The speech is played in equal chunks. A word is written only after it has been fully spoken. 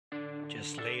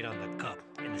Just lay it on the cup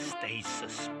and it stays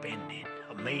suspended.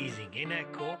 Amazing, ain't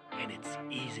that cool? And it's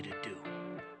easy to do.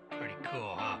 Pretty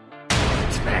cool, huh?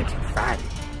 It's Magic Friday.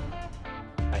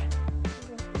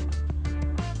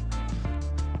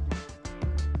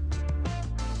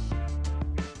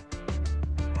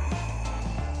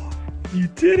 You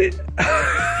did it!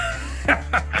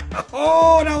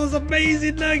 Oh, that was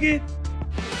amazing, Nugget!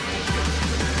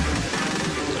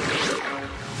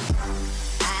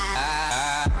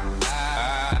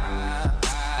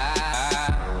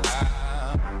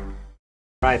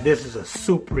 Alright, this is a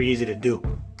super easy to do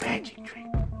magic trick.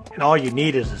 And all you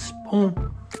need is a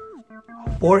spoon,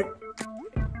 a fork.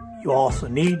 You also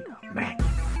need a match.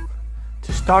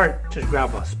 To start, just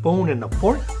grab a spoon and a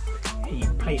fork and you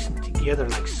place them together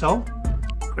like so.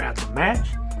 Grab the match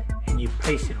and you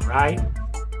place it right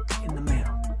in the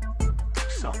middle,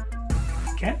 like so.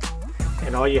 Okay?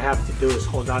 And all you have to do is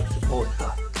hold on to both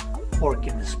the fork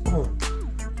and the spoon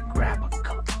and grab a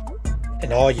cup.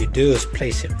 And all you do is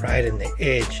place it right in the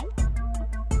edge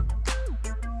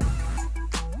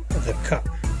of the cup.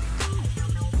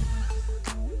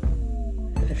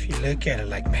 And if you look at it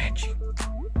like magic,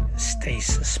 it stays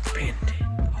suspended.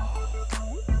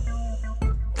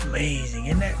 Oh, amazing,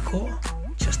 isn't that cool?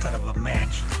 Just out of a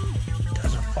match, it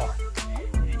doesn't fall.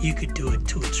 And you could do it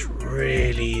too, it's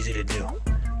really easy to do.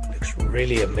 It looks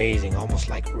really amazing, almost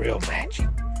like real magic.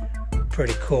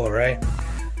 Pretty cool, right?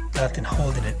 Nothing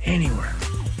holding it anywhere.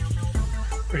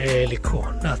 Really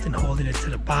cool. Nothing holding it to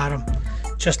the bottom.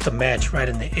 Just a match right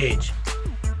in the edge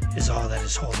is all that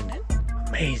is holding it.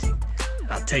 Amazing. And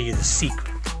I'll tell you the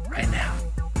secret right now.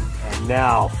 And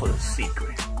now for the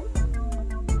secret.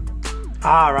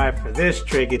 Alright, for this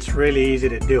trick, it's really easy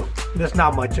to do. There's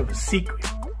not much of a secret,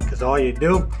 because all you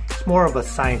do, it's more of a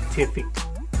scientific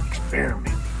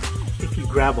experiment. If you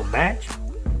grab a match,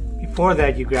 before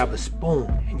that you grab a spoon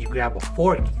and you grab a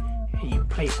fork and you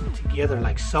place them together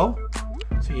like so.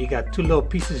 So you got two little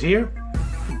pieces here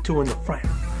and two in the front.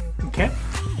 Okay?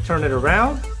 Turn it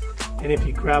around, and if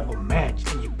you grab a match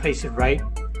and you place it right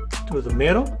through the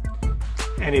middle,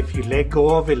 and if you let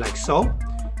go of it like so,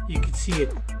 you can see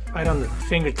it right on the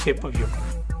fingertip of your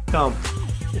thumb.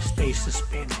 It stays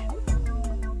suspended.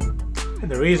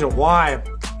 And the reason why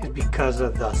is because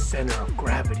of the center of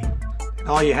gravity. And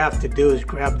all you have to do is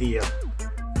grab the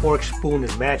fork, spoon,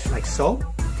 and match like so,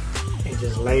 and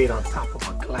just lay it on top of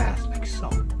a glass like so.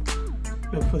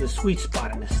 Look for the sweet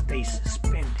spot and it stays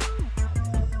suspended.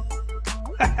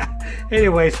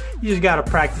 Anyways, you just gotta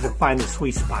practice and find the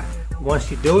sweet spot.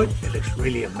 Once you do it, it looks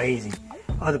really amazing.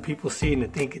 Other people see it and they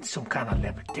think it's some kind of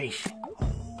levitation.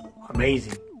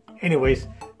 Amazing. Anyways,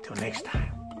 till next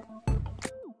time.